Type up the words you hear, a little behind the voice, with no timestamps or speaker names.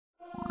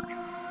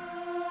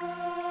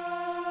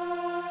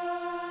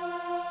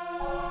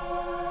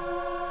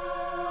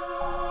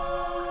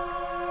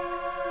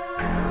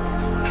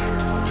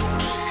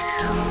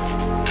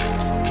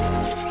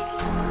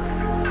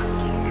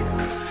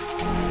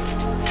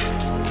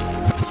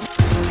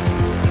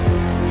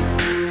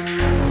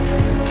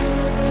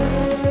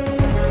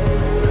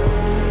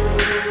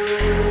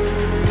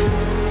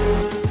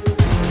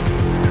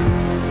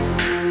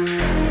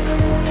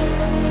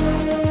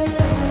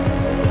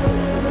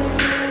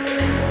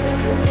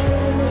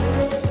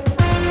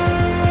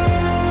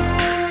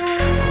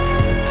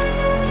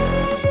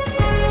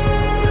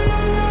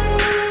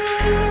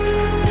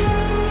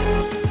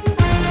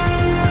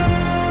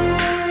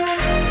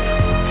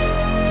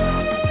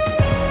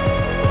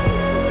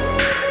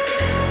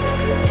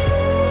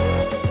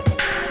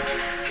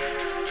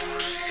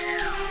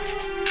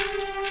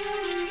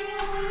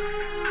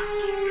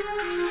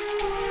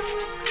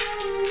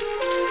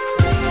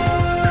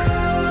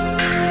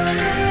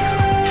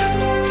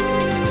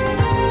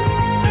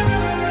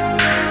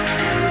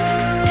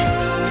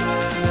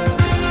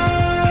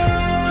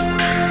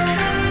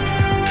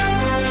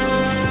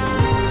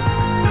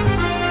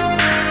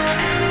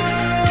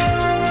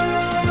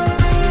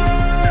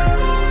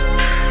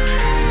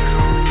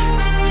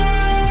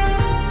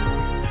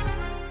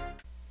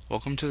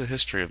Welcome to the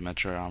history of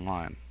Metroid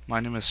Online.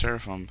 My name is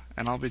Seraphim,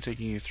 and I'll be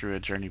taking you through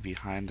a journey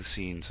behind the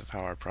scenes of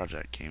how our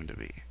project came to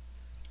be.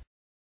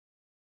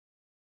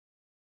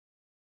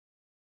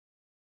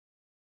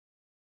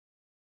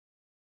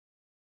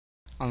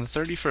 On the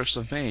 31st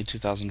of May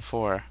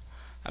 2004,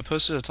 I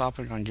posted a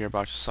topic on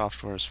Gearbox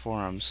Software's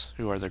forums,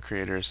 who are the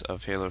creators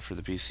of Halo for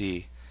the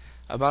PC,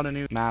 about a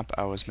new map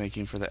I was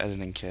making for the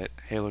editing kit,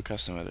 Halo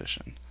Custom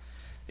Edition.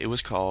 It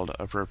was called,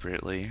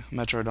 appropriately,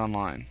 Metroid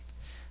Online.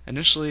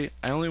 Initially,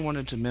 I only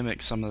wanted to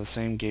mimic some of the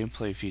same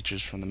gameplay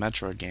features from the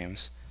Metroid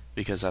games,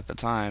 because at the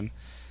time,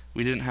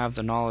 we didn't have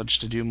the knowledge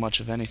to do much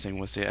of anything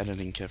with the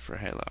editing kit for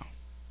Halo.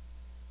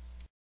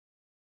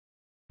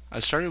 I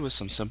started with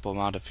some simple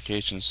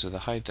modifications to the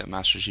height that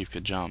Master Chief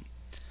could jump,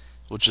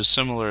 which is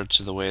similar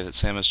to the way that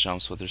Samus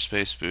jumps with her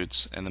space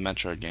boots in the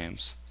Metroid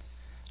games.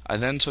 I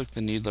then took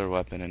the Needler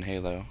weapon in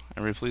Halo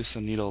and replaced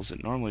the needles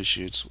it normally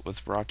shoots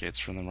with rockets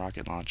from the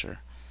rocket launcher,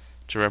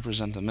 to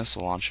represent the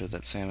missile launcher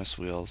that Samus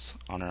wields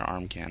on her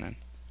arm cannon.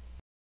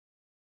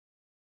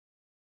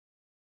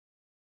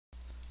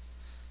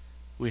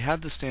 We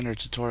had the standard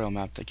tutorial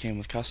map that came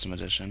with Custom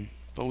Edition,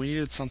 but we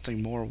needed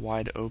something more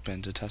wide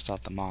open to test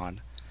out the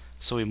mod,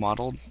 so we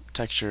modeled,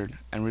 textured,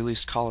 and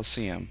released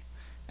Coliseum,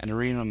 an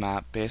arena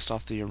map based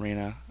off the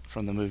arena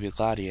from the movie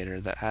Gladiator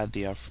that had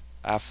the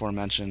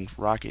aforementioned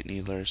rocket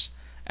needlers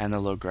and the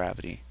low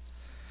gravity.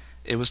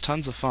 It was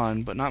tons of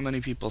fun, but not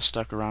many people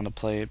stuck around to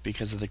play it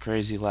because of the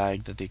crazy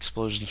lag that the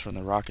explosions from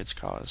the rockets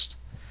caused.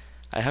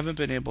 I haven't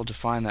been able to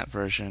find that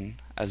version,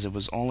 as it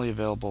was only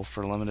available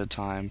for a limited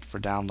time for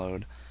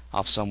download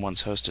off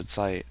someone's hosted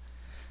site,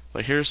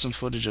 but here's some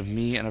footage of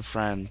me and a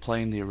friend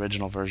playing the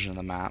original version of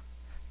the map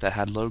that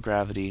had low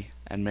gravity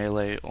and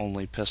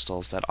melee-only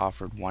pistols that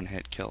offered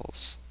one-hit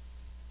kills.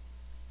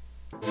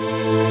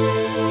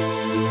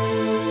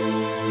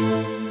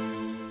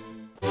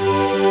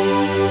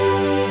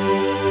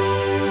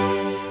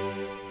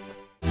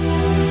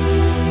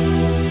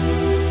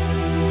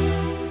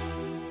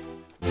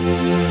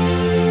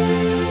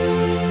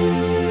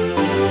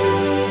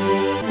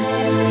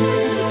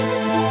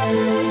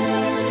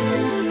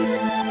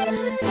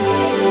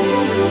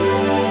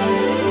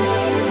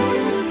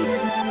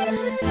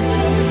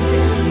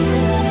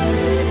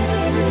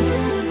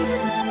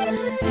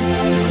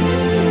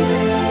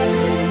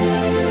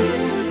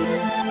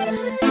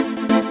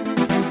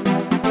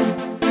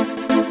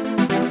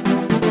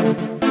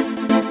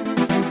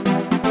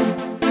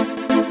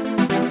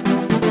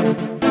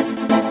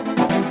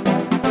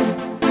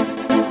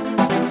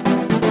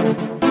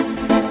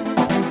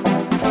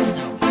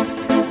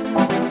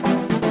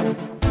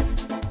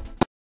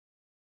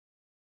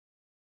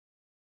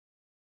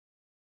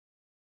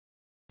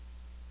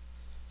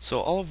 So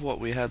all of what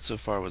we had so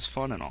far was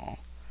fun and all,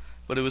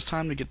 but it was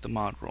time to get the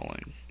mod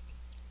rolling.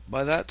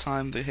 By that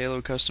time, the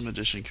Halo Custom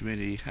Edition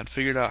community had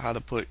figured out how to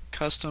put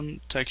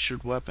custom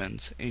textured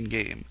weapons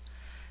in-game,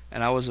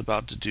 and I was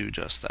about to do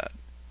just that.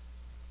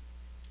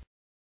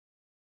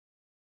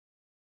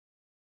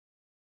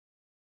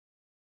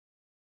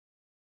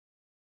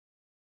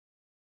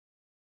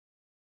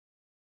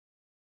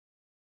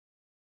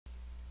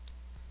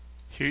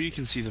 Here you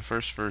can see the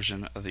first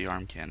version of the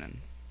arm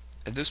cannon.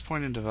 At this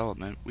point in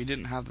development, we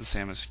didn't have the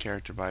Samus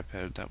character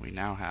biped that we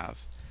now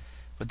have,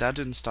 but that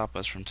didn't stop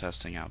us from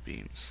testing out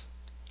beams.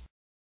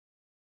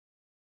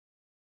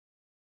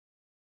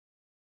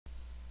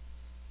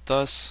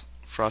 Thus,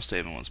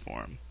 Frosthaven was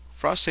born.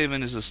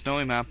 Frosthaven is a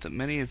snowy map that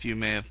many of you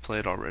may have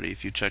played already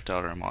if you checked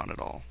out our mod at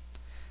all.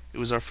 It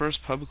was our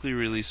first publicly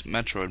released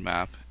Metroid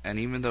map, and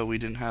even though we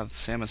didn't have the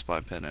Samus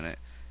biped in it,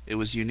 it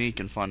was unique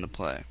and fun to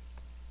play.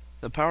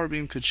 The power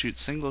beam could shoot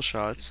single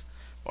shots,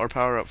 or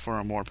power up for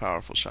a more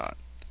powerful shot.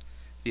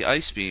 The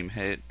ice beam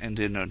hit and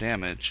did no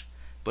damage,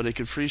 but it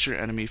could freeze your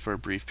enemy for a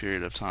brief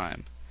period of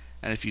time,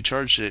 and if you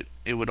charged it,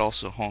 it would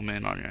also home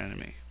in on your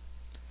enemy.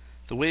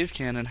 The wave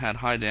cannon had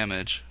high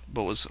damage,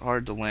 but was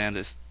hard to land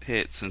a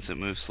hit since it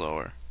moved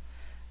slower.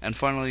 And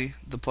finally,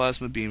 the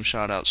plasma beam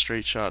shot out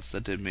straight shots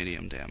that did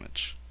medium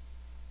damage.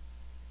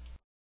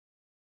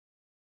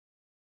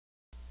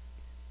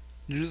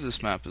 New to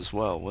this map as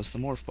well was the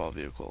Morph Ball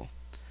vehicle.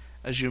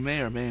 As you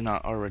may or may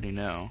not already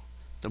know,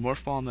 the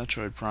Morph Ball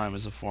Metroid Prime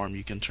is a form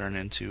you can turn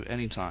into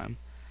anytime.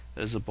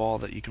 It is a ball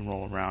that you can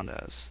roll around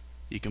as.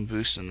 You can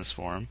boost in this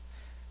form,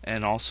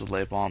 and also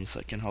lay bombs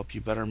that can help you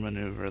better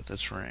maneuver the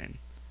terrain.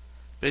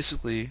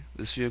 Basically,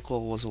 this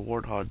vehicle was a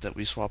warthog that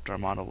we swapped our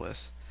model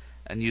with,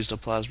 and used a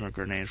plasma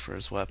grenade for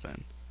his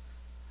weapon.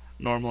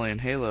 Normally in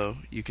Halo,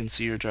 you can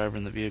see your driver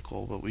in the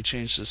vehicle, but we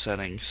changed the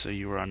settings so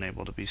you were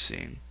unable to be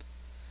seen.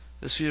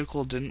 This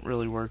vehicle didn't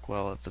really work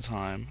well at the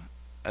time,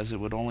 as it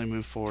would only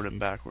move forward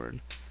and backward,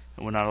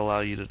 and would not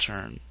allow you to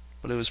turn,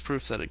 but it was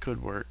proof that it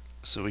could work,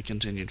 so we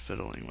continued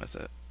fiddling with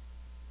it.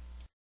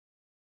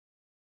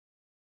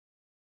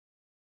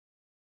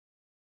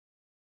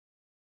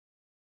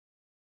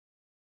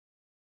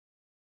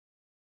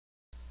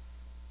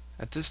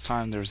 At this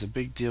time, there was a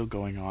big deal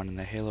going on in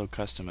the Halo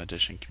Custom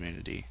Edition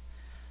community.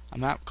 A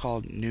map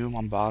called New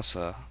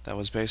Mombasa that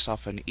was based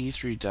off an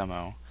E3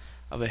 demo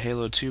of a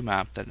Halo 2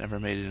 map that never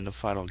made it into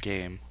final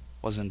game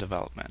was in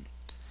development.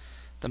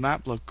 The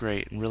map looked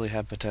great and really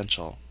had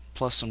potential,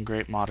 plus some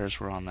great modders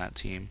were on that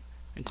team,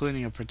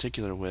 including a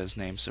particular whiz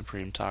named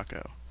Supreme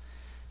Taco.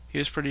 He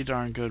was pretty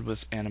darn good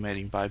with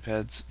animating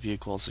bipeds,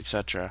 vehicles,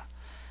 etc.,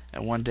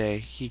 and one day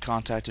he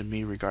contacted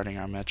me regarding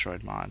our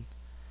Metroid mod.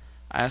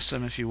 I asked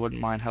him if he wouldn't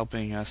mind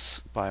helping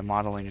us by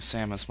modeling a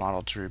Samus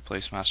model to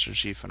replace Master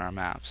Chief in our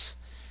maps.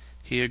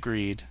 He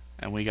agreed,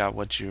 and we got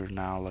what you're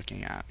now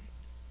looking at.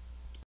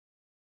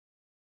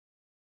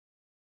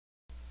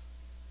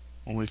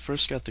 When we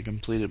first got the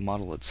completed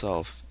model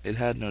itself, it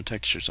had no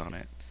textures on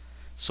it,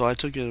 so I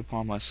took it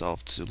upon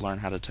myself to learn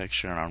how to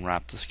texture and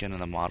unwrap the skin of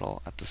the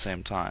model at the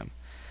same time,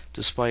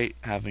 despite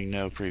having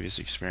no previous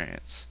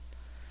experience.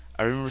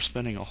 I remember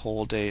spending a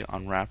whole day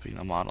unwrapping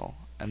the model,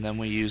 and then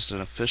we used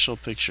an official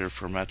picture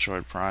for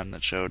Metroid Prime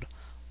that showed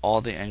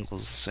all the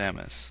angles of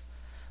Samus,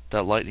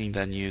 that Lightning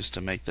then used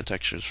to make the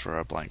textures for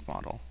our blank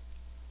model.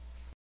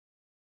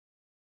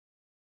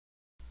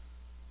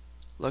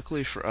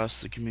 Luckily for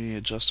us, the community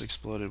had just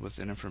exploded with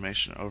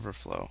information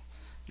overflow,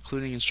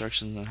 including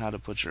instructions on how to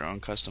put your own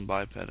custom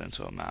biped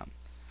into a map.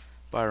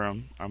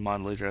 Byram, our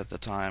mod leader at the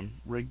time,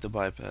 rigged the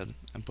biped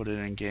and put it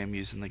in game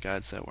using the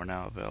guides that were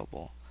now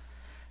available.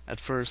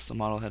 At first, the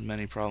model had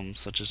many problems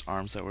such as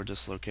arms that were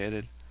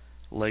dislocated,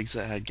 legs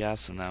that had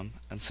gaps in them,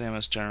 and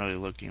Samus generally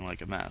looking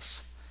like a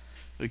mess.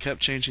 We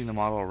kept changing the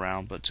model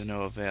around, but to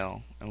no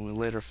avail, and we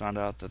later found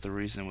out that the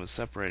reason it was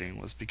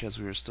separating was because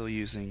we were still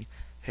using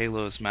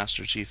Halo's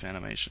Master Chief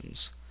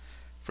animations.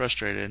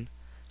 Frustrated,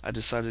 I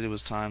decided it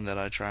was time that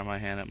I try my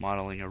hand at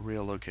modeling a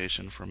real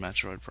location for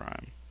Metroid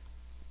Prime.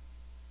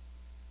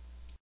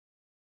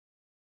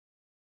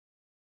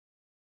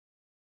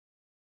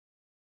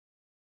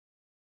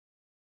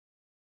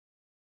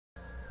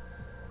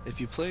 If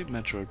you played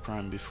Metroid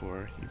Prime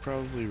before, you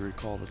probably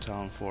recall the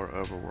Town 4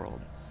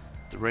 overworld,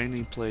 the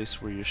rainy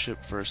place where your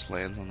ship first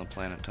lands on the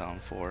planet Town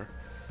 4,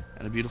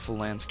 and a beautiful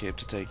landscape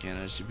to take in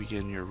as you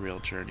begin your real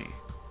journey.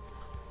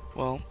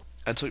 Well,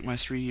 I took my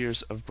 3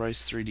 years of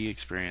Bryce 3D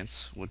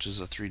experience, which is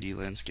a 3D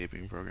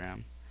landscaping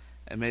program,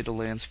 and made a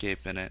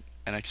landscape in it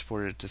and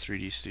exported it to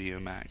 3D Studio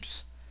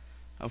Max.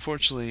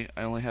 Unfortunately,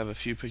 I only have a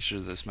few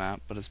pictures of this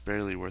map, but it's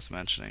barely worth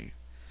mentioning.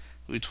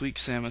 We tweaked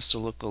Samus to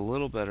look a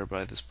little better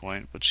by this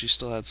point, but she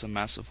still had some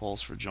massive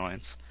holes for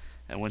joints,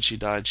 and when she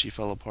died she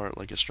fell apart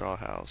like a straw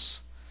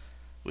house.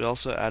 We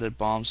also added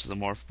bombs to the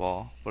morph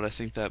ball, but I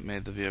think that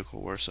made the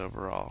vehicle worse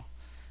overall.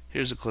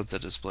 Here's a clip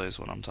that displays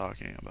what I'm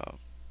talking about.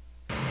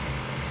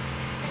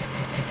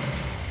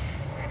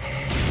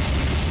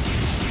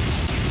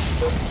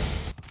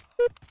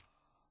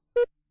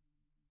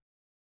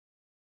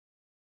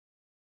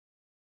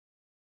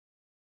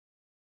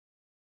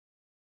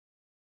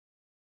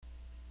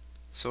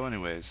 So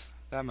anyways,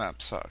 that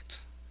map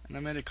sucked, and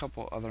I made a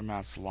couple other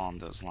maps along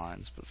those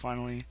lines, but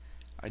finally,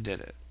 I did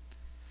it.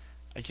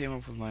 I came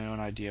up with my own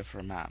idea for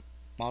a map,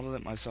 modeled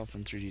it myself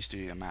in 3D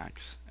Studio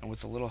Max, and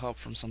with a little help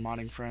from some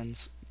modding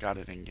friends, got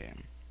it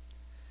in-game.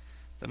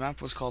 The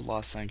map was called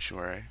Lost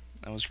Sanctuary,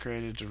 and was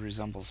created to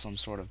resemble some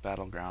sort of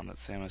battleground that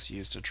Samus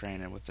used to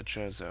train in with the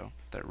Chozo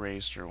that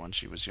raised her when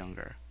she was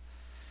younger.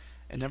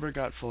 It never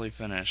got fully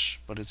finished,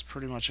 but it's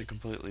pretty much a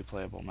completely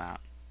playable map.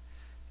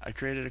 I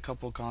created a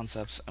couple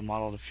concepts and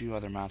modeled a few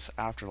other maps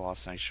after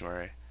Lost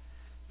Sanctuary,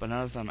 but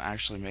none of them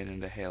actually made it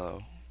into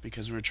Halo,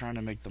 because we were trying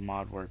to make the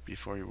mod work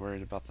before we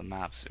worried about the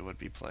maps it would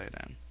be played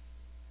in.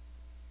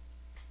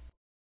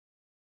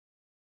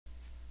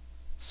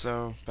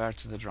 So, back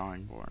to the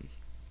drawing board.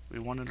 We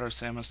wanted our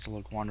Samus to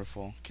look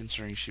wonderful,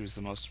 considering she was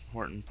the most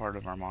important part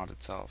of our mod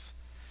itself.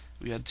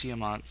 We had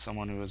Tiamat,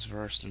 someone who was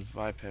versed in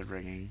biped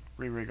rigging,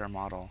 re-rig our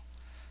model,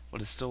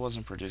 but it still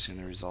wasn't producing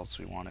the results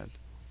we wanted.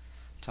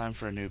 Time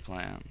for a new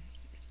plan.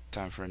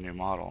 Time for a new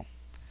model.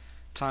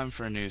 Time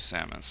for a new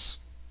Samus.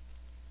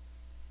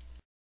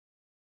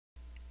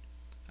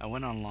 I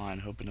went online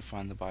hoping to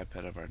find the biped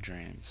of our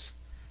dreams.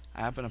 I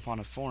happened upon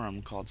a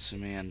forum called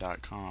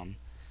Sumian.com,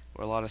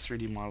 where a lot of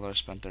 3D modelers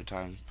spent their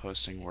time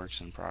posting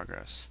works in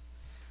progress.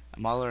 A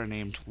modeler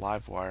named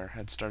Livewire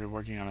had started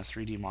working on a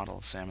 3D model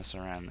of Samus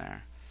Aran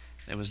there.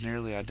 It was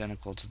nearly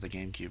identical to the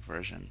GameCube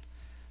version.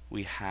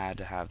 We had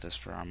to have this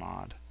for our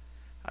mod.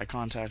 I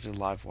contacted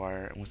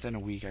Livewire, and within a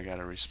week I got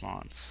a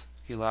response.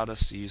 He allowed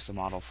us to use the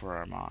model for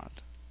our mod.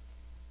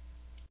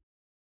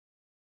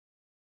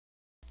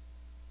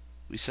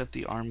 We set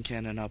the arm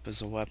cannon up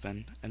as a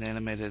weapon, and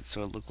animated it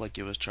so it looked like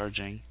it was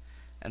charging,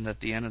 and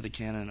that the end of the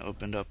cannon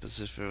opened up as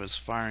if it was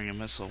firing a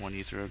missile when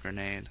you threw a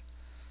grenade.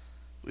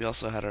 We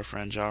also had our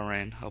friend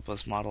Jawrain help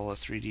us model a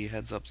 3D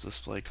heads-up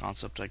display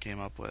concept I came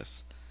up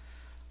with.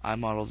 I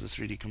modeled the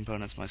 3D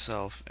components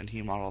myself, and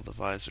he modeled the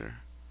visor.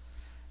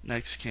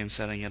 Next came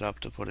setting it up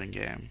to put in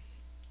game.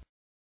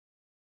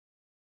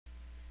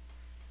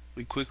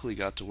 We quickly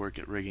got to work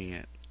at rigging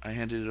it. I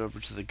handed it over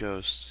to the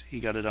Ghost.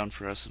 He got it done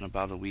for us in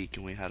about a week,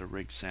 and we had a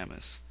rigged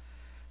Samus,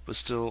 but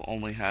still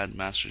only had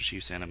Master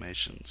Chief's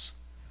animations.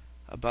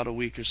 About a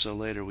week or so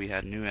later we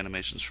had new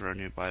animations for our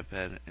new biped,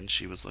 and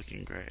she was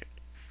looking great.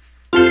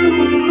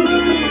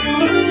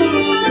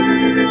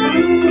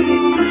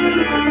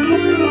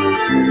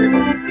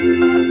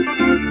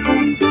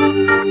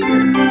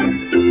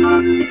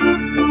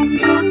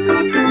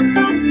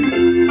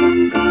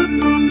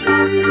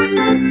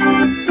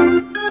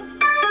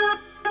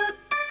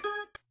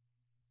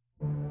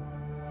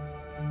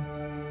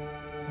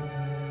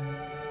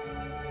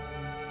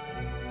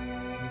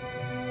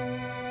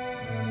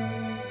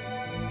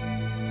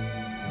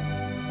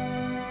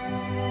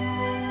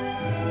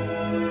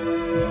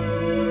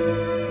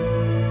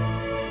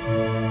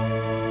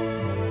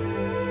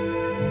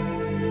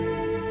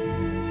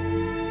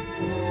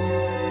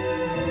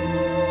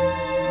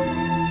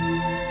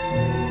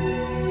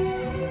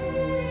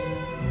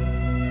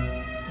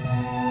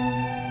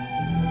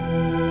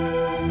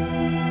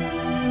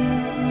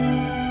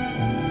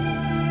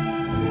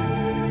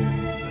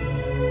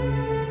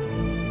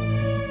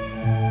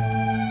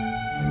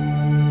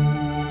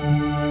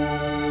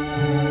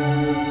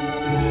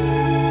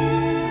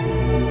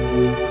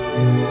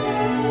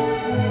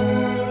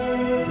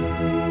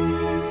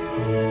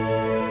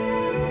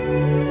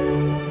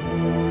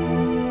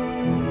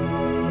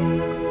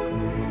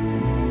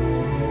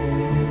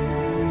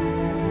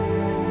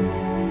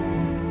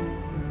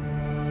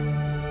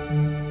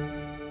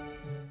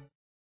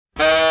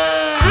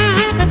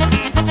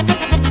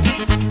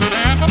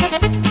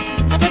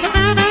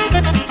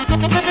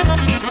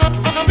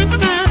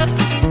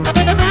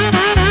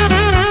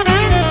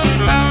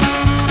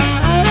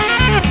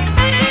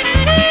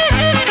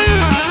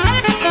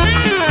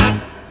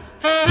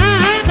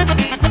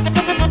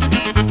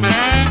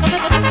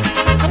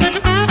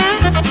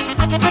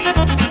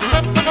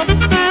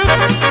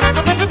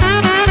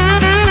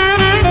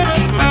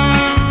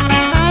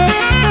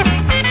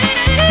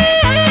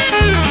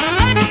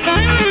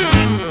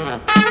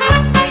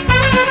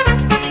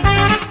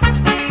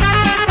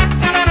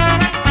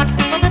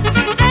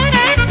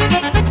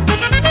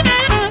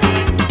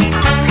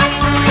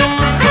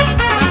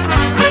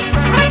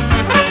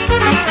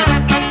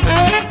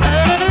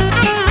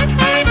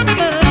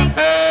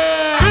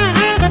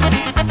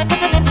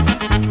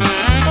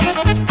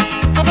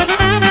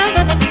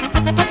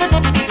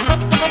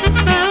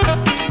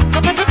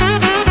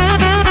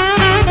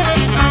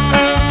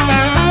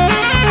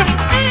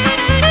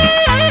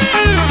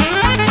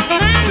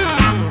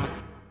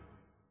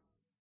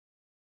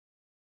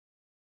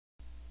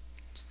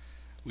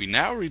 We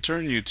now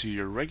return you to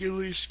your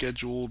regularly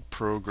scheduled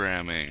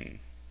programming.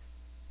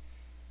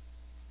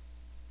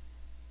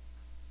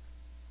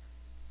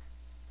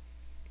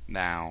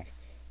 Now.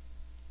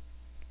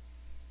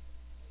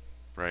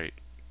 Right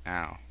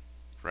now.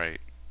 Right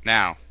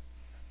now.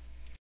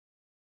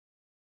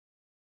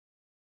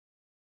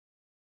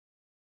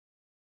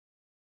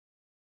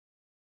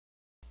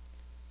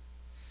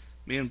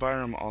 Me and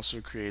Byram also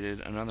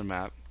created another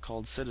map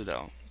called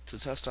Citadel to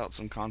test out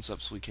some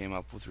concepts we came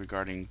up with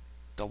regarding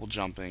double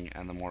jumping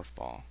and the morph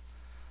ball.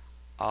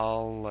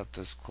 I'll let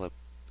this clip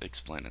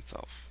explain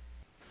itself.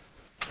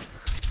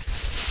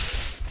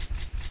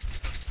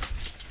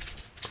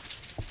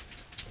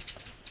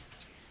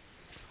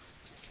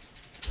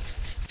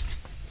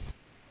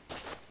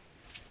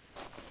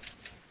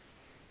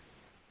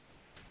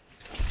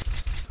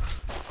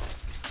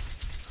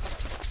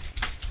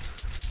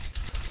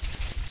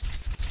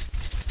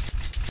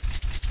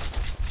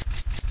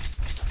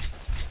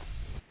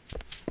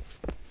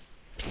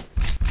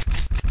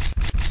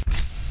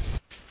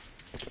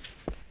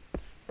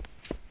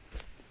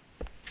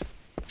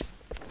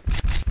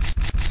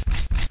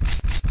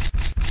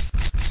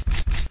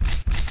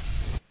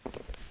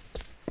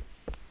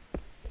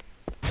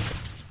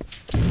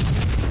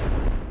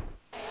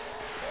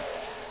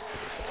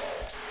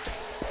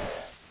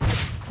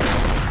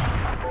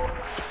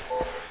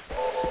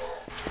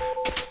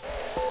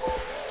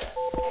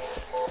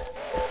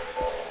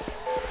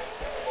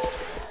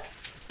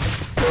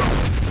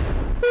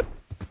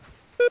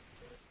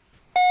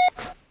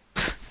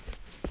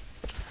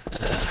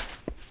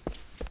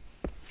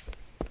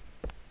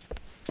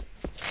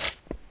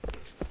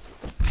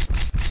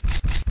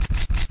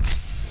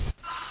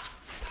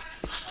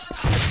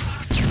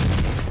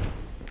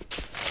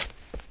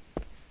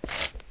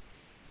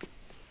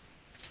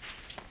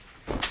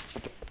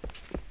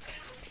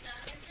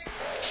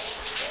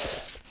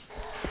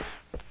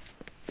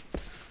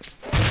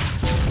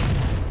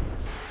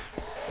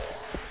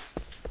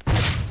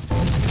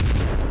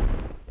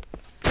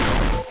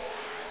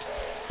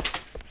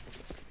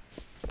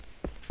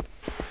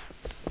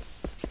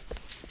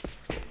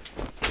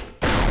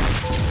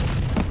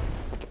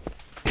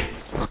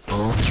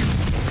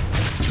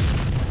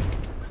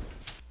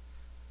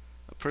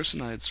 A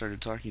person I had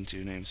started talking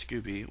to named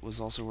Scooby was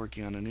also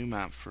working on a new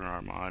map for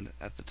our mod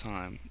at the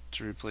time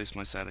to replace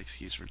my sad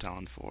excuse for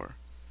Talon 4.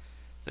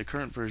 The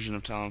current version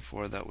of Talon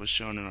 4 that was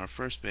shown in our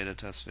first beta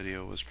test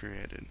video was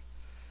created.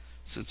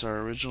 Since our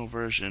original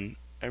version,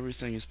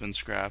 everything has been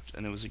scrapped,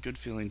 and it was a good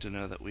feeling to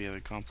know that we have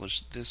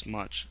accomplished this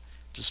much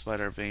despite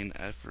our vain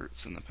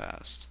efforts in the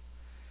past.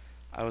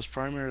 I was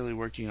primarily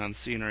working on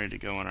scenery to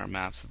go on our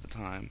maps at the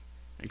time,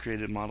 and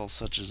created models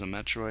such as a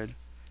Metroid,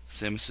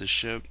 Samus's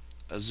ship,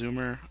 a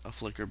zoomer, a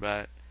flicker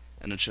bat,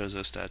 and a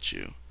Chozo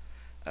statue.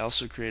 I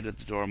also created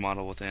the door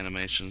model with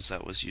animations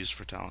that was used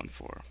for Talon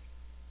 4.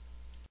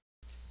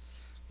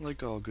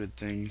 Like all good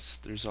things,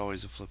 there's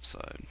always a flip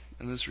side,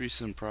 and this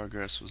recent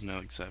progress was no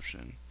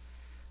exception.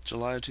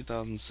 July of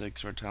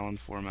 2006, our Talon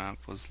 4 map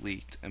was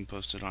leaked and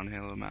posted on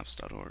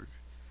halomaps.org.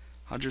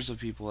 Hundreds of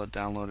people had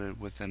downloaded it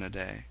within a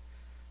day.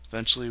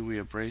 Eventually, we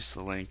embraced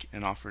the link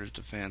and offered it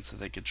to fans so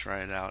they could try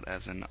it out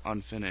as an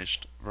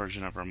unfinished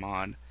version of our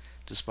mod,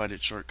 despite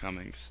its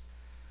shortcomings.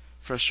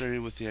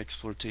 Frustrated with the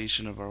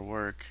exploitation of our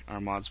work, our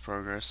mod's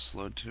progress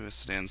slowed to a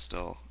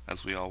standstill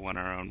as we all went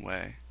our own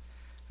way,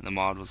 and the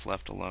mod was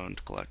left alone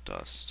to collect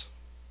dust.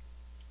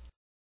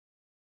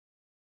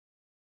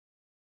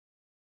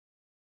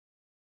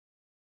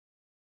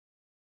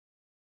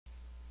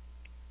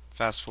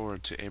 Fast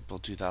forward to April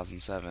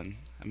 2007,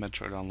 and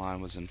Metroid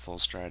Online was in full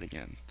stride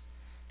again.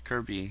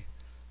 Kirby,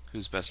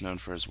 who's best known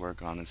for his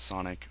work on his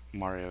Sonic,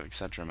 Mario,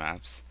 etc.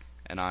 maps,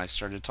 and I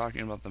started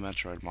talking about the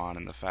Metroid mod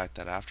and the fact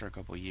that after a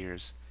couple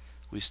years,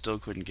 we still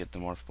couldn't get the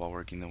morph ball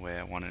working the way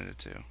I wanted it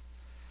to.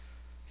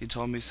 He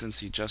told me since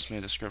he just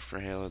made a script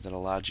for Halo that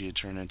allowed you to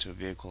turn into a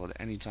vehicle at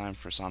any time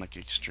for Sonic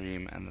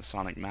Extreme and the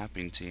Sonic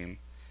mapping team,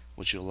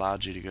 which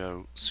allowed you to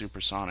go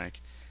supersonic,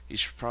 he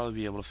should probably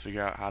be able to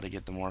figure out how to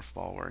get the morph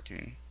ball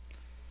working.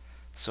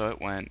 So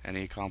it went, and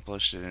he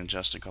accomplished it in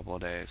just a couple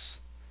of days.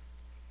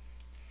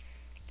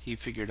 He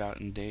figured out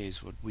in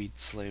days what we'd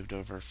slaved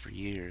over for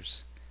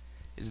years.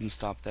 It didn't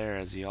stop there,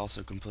 as he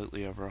also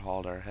completely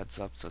overhauled our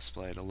heads-up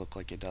display to look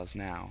like it does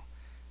now,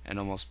 an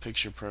almost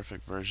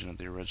picture-perfect version of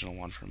the original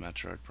one from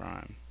Metroid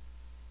Prime.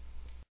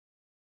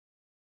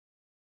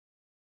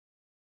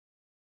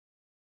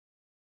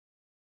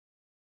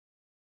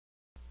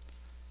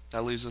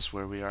 That leaves us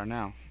where we are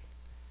now.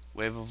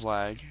 Wave of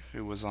Lag,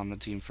 who was on the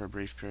team for a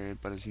brief period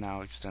but is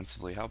now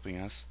extensively helping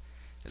us,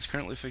 is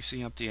currently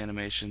fixing up the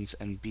animations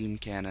and beam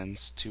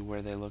cannons to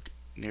where they look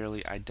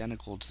nearly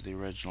identical to the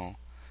original,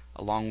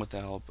 along with the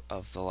help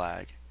of the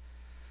lag.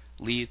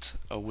 Leet,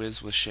 a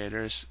whiz with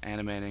shaders,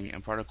 animating,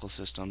 and particle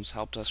systems,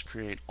 helped us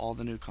create all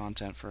the new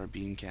content for our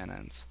beam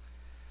cannons.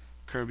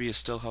 Kirby is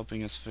still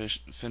helping us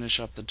finish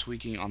up the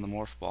tweaking on the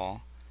morph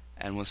ball,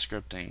 and with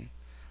scripting.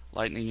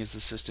 Lightning is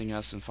assisting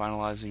us in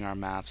finalizing our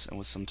maps and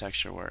with some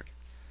texture work.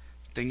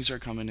 Things are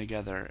coming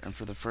together, and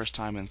for the first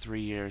time in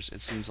 3 years, it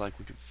seems like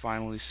we could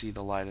finally see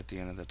the light at the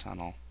end of the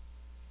tunnel.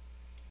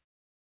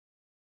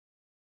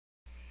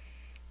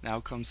 Now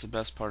comes the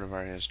best part of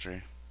our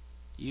history.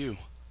 You.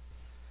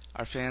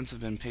 Our fans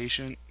have been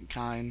patient,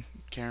 kind,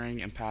 caring,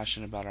 and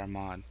passionate about our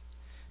mod.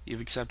 You've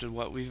accepted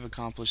what we've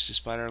accomplished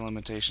despite our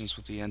limitations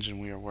with the engine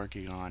we are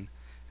working on,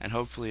 and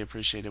hopefully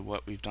appreciated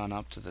what we've done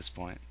up to this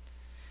point.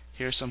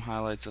 Here are some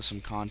highlights of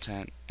some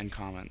content and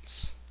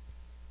comments.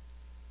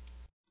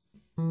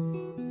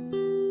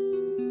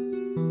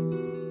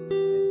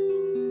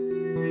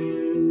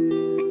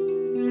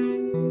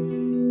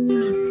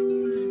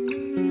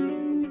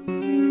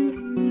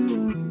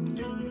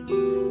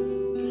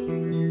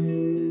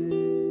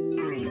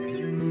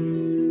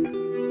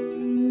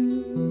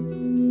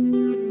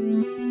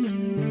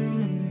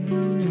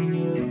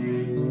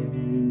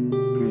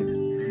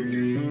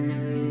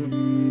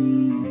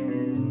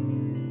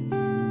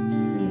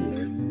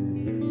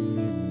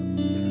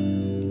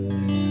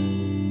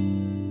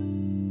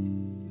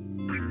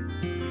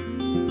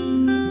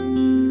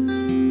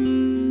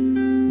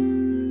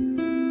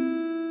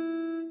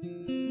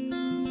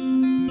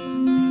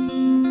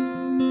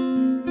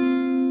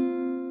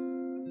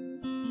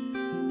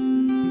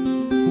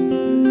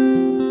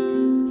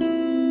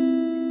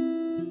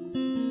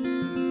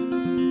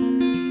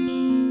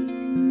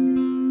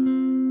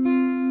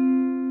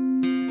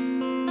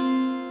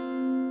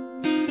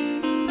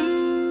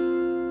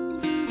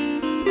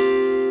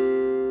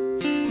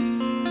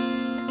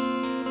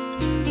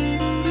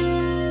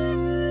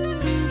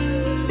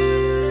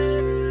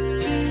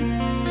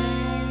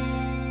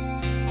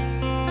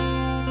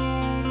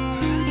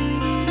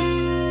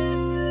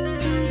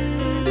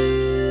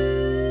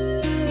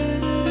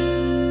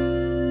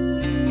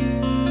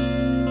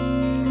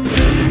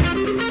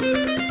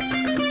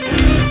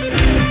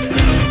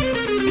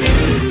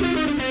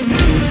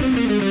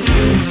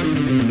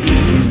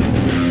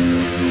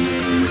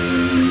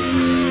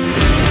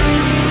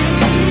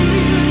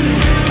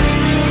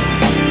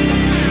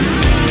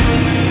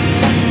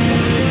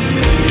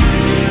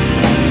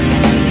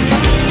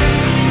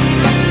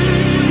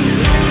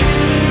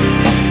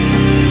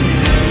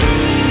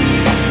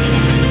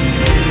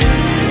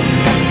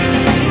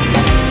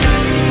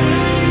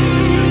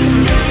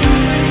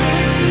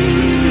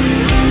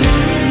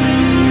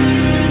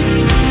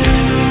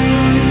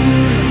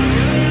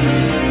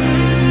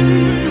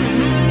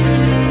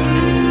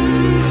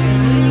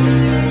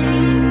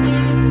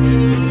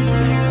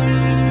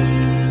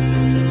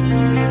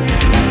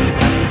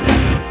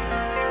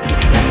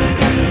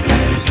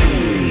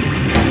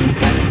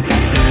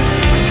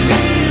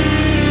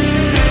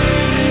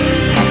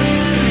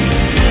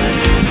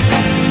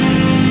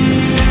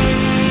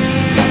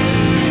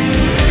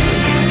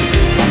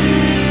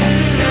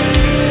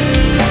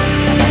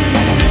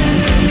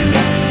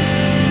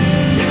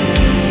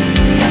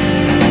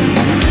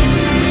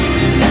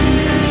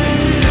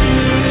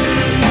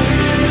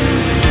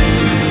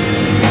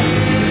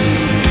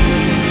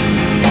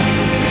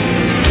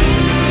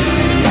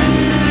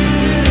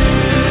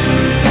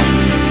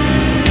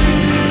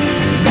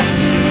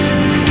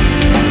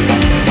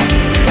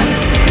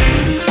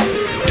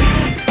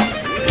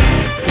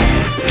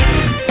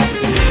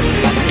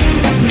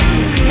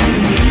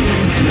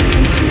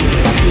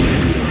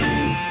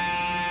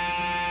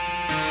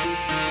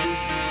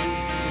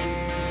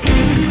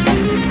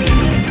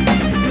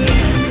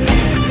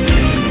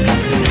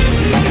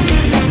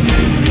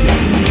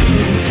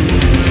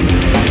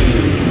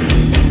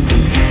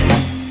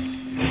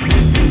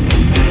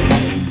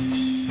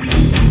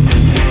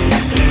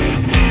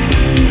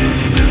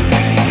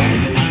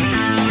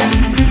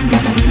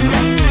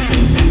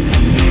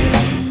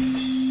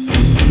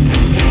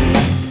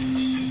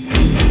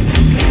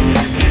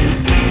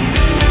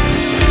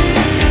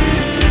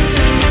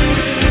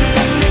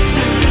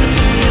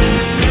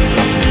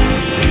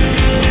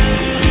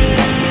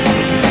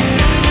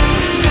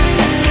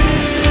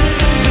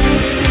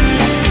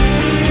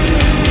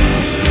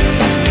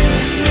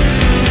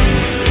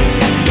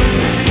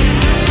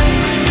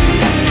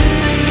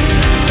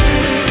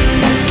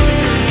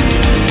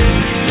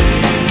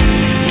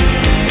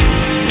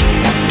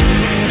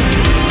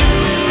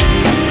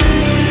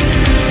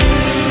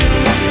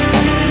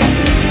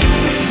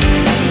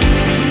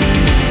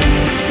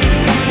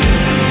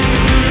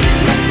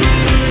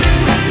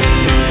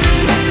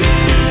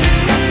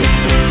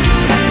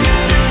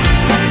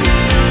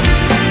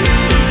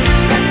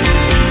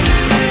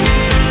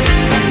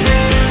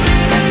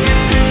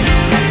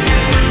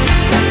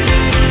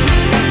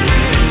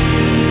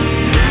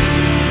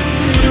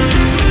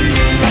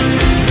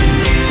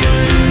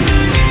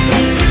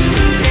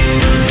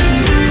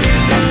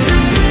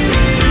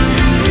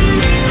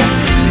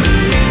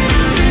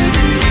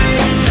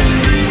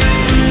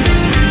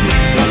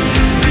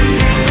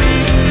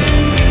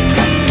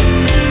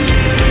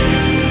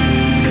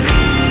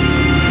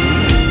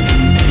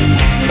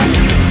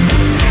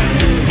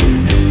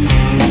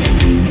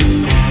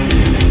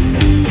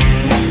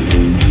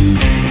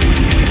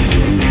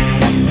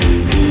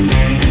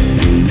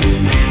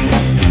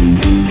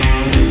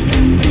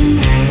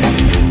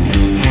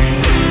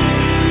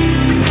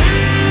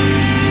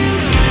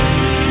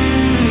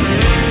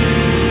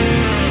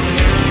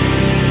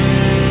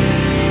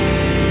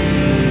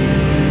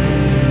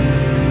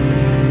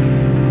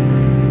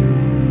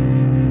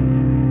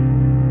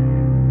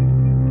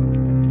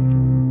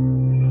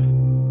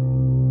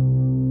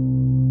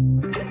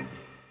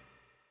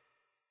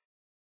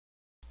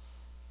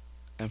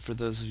 And for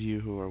those of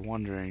you who are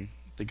wondering,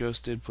 the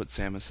Ghost did put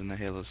Samus in the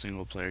Halo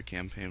single-player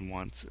campaign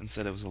once and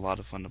said it was a lot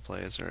of fun to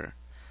play as her,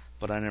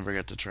 but I never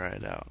got to try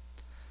it out.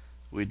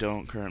 We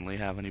don't currently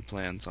have any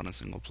plans on a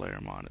single-player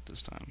mod at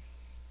this time.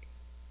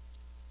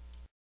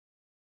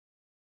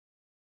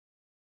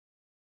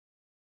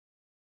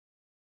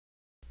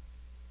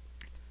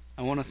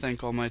 I want to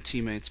thank all my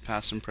teammates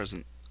past and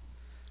present.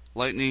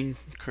 Lightning,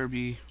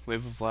 Kirby,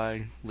 Wave of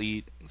Lag,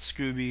 Leet,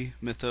 Scooby,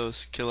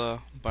 Mythos,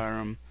 Killa,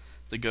 Byram,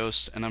 the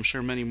Ghost, and I'm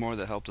sure many more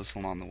that helped us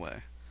along the way.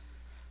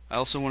 I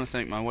also want to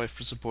thank my wife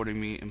for supporting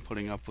me and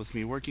putting up with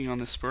me working on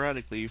this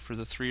sporadically for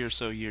the 3 or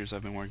so years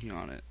I've been working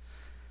on it.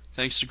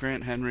 Thanks to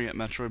Grant Henry at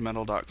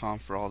MetroidMetal.com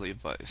for all the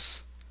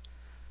advice.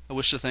 I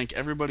wish to thank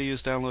everybody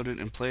who's downloaded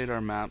and played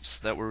our maps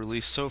that were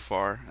released so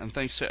far, and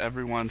thanks to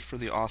everyone for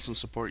the awesome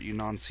support you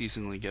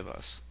non-seasonally give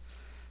us.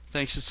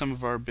 Thanks to some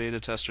of our beta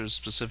testers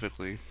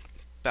specifically,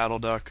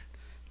 Battleduck,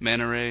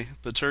 Manaray,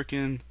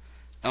 Baturkin,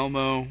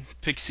 Elmo,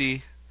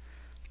 Pixie,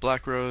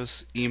 Black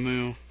Rose,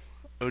 Emu,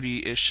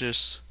 Odie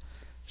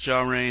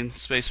Jawrain,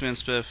 Spaceman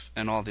Spiff,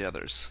 and all the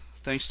others.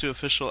 Thanks to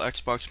official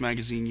Xbox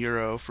magazine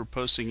Euro for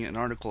posting an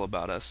article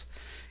about us,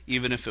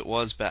 even if it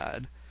was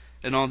bad,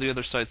 and all the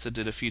other sites that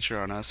did a feature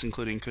on us,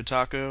 including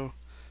Kotaku,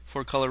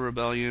 Four Color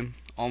Rebellion,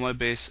 All My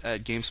Base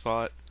at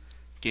GameSpot,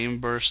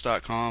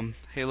 GameBurst.com,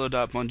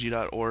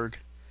 Halo.bungie.org,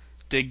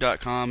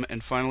 Dig.com,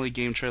 and finally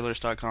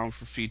GameTrailers.com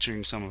for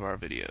featuring some of our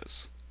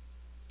videos.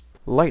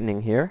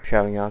 Lightning here,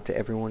 shouting out to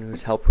everyone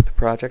who's helped with the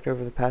project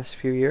over the past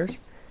few years,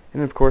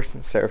 and of course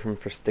Seraphim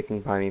for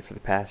sticking by me for the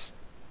past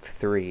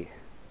 3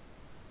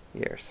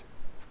 years.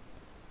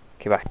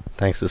 Okay, bye.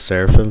 Thanks to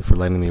Seraphim for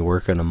letting me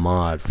work on a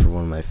mod for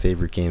one of my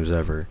favorite games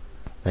ever.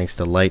 Thanks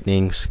to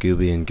Lightning,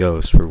 Scooby, and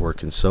Ghost for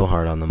working so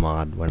hard on the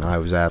mod when I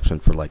was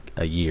absent for like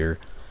a year.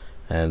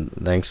 And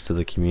thanks to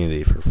the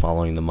community for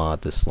following the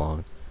mod this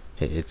long.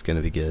 It's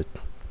gonna be good.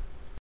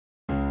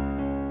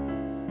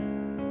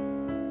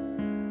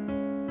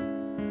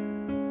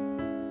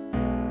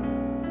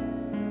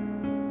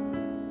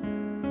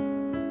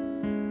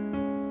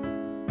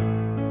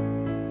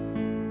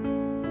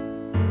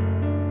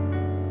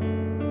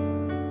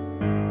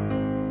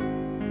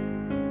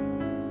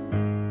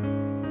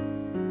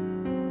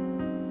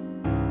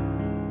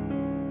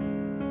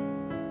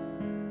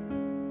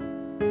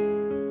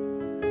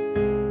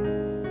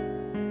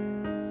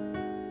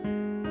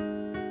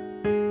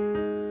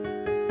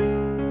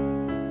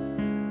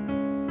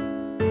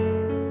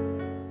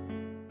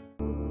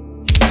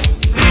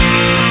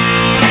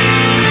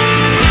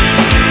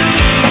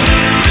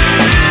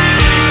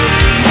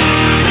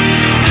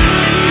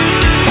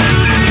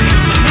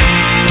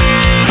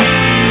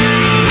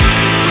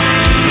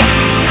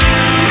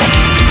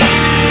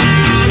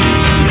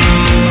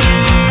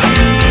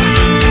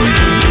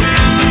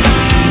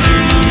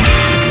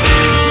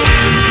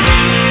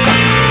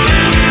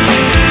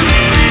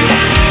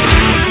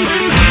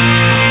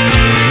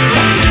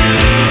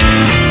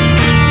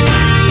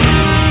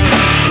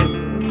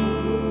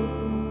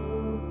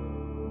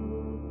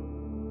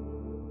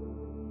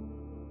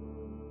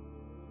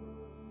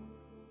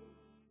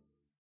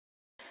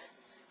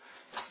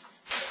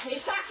你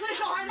下次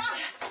说话慢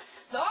点，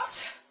走。